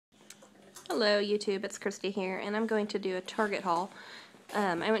Hello YouTube, it's Christy here, and I'm going to do a Target haul.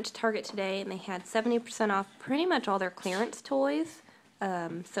 I went to Target today and they had 70% off pretty much all their clearance toys.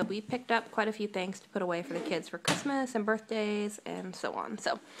 So we picked up quite a few things to put away for the kids for Christmas and birthdays and so on.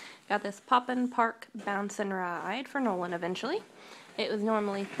 So got this Poppin' Park Bounce and Ride for Nolan eventually. It was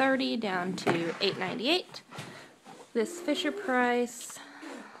normally $30 down to $8.98. This Fisher-Price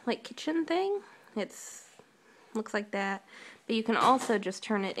like kitchen thing, looks like that. But you can also just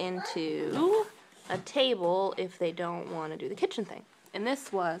turn it into a table if they don't want to do the kitchen thing. And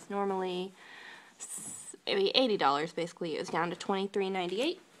this was normally maybe $80 basically. It was down to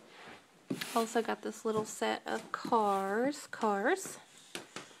 $23.98. Also got this little set of cars.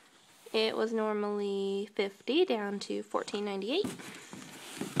 It was normally $50 down to $14.98.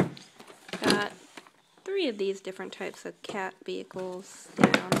 Got 3 of these different types of cat vehicles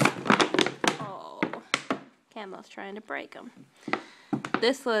down. Camo's trying to break them.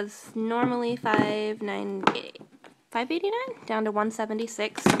 This was normally $5.89 down to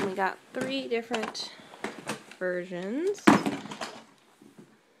 $1.76, and we got 3 different versions.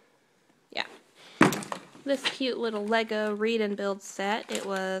 Yeah. This cute little Lego read and build set, it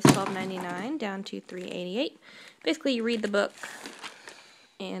was $12.99 down to $3.88. Basically, you read the book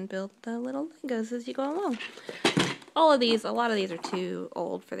and build the little Legos as you go along. A lot of these are too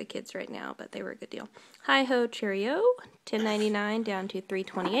old for the kids right now, but they were a good deal. Hi-Ho Cheerio, $10.99 down to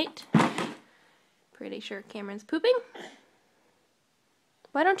 $3.28. Pretty sure Cameron's pooping.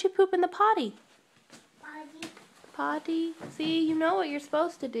 Why don't you poop in the potty? Potty? See, you know what you're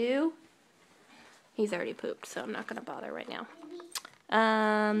supposed to do. He's already pooped, so I'm not going to bother right now.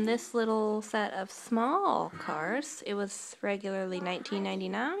 This little set of small cars, it was regularly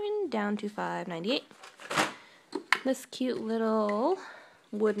 $19.99 down to $5.98. This cute little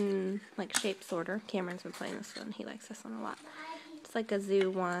wooden shape sorter. Cameron's been playing this one. He likes this one a lot. It's like a zoo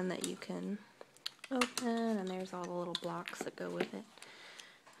one that you can open, and there's all the little blocks that go with it.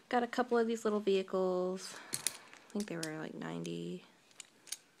 Got a couple of these little vehicles. I think they were like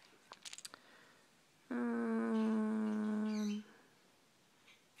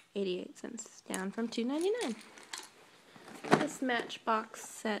 88 cents down from $2.99. This Matchbox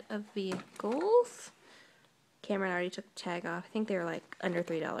set of vehicles. Cameron already took the tag off. I think they were like under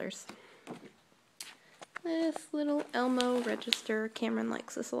 $3. This little Elmo register. Cameron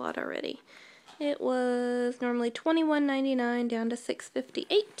likes this a lot already. It was normally $21.99 down to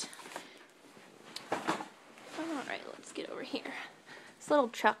 $6.58. Alright, let's get over here. This little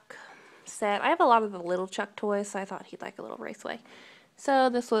Chuck set. I have a lot of the little Chuck toys, so I thought he'd like a little raceway. So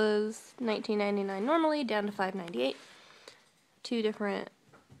this was $19.99 normally down to $5.98. 2 different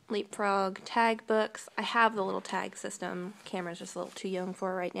Leapfrog tag books. I have the little tag system. Cameron's just a little too young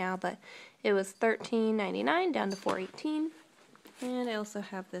for it right now, but it was $13.99 down to $4.18. And I also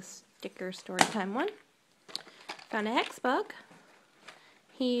have this sticker Storytime one. Found a Hex Bug.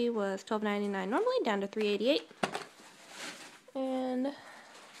 He was $12.99 normally down to $3.88. And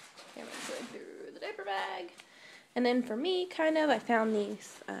Cameron's going through the diaper bag. And then for me, I found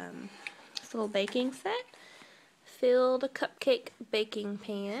this little baking set. Filled cupcake baking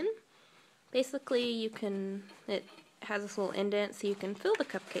pan. Basically, it has this little indent so you can fill the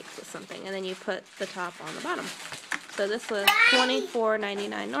cupcakes with something, and then you put the top on the bottom. So this was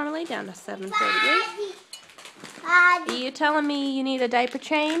 $24.99 normally down to $7.48. Are you telling me you need a diaper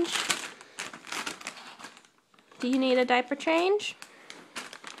change? Do you need a diaper change?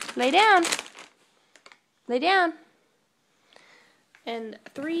 Lay down. Lay down. And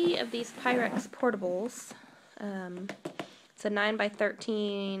 3 of these Pyrex portables. It's a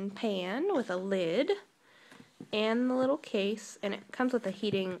 9x13 pan with a lid and the little case, and it comes with a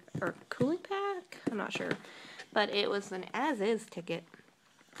heating or cooling pack. I'm not sure, but it was an as-is ticket.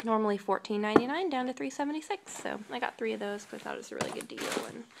 Normally $14.99 down to $3.76. So I got 3 of those because I thought it was a really good deal,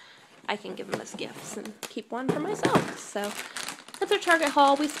 and I can give them as gifts and keep one for myself. So that's our Target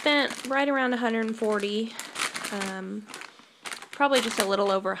haul. We spent right around $140. Probably just a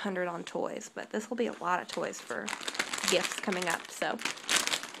little over $100 on toys, but this will be a lot of toys for gifts coming up. So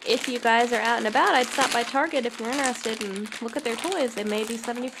if you guys are out and about, I'd stop by Target if you're interested and look at their toys. They may be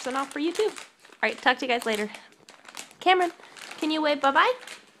 70% off for you too. Alright, talk to you guys later. Cameron, can you wave bye-bye?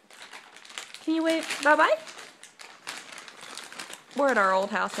 Can you wave bye-bye? We're at our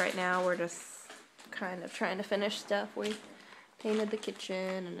old house right now. We're just kind of trying to finish stuff. We painted the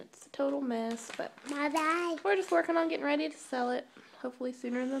kitchen and it's a total mess, but bye-bye. We're just working on getting ready to sell it, hopefully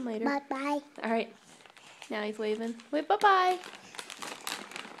sooner than later. Bye-bye. Alright, now he's waving. Wave bye-bye.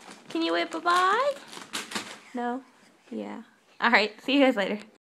 Can you wave bye-bye? No? Yeah. Alright, see you guys later.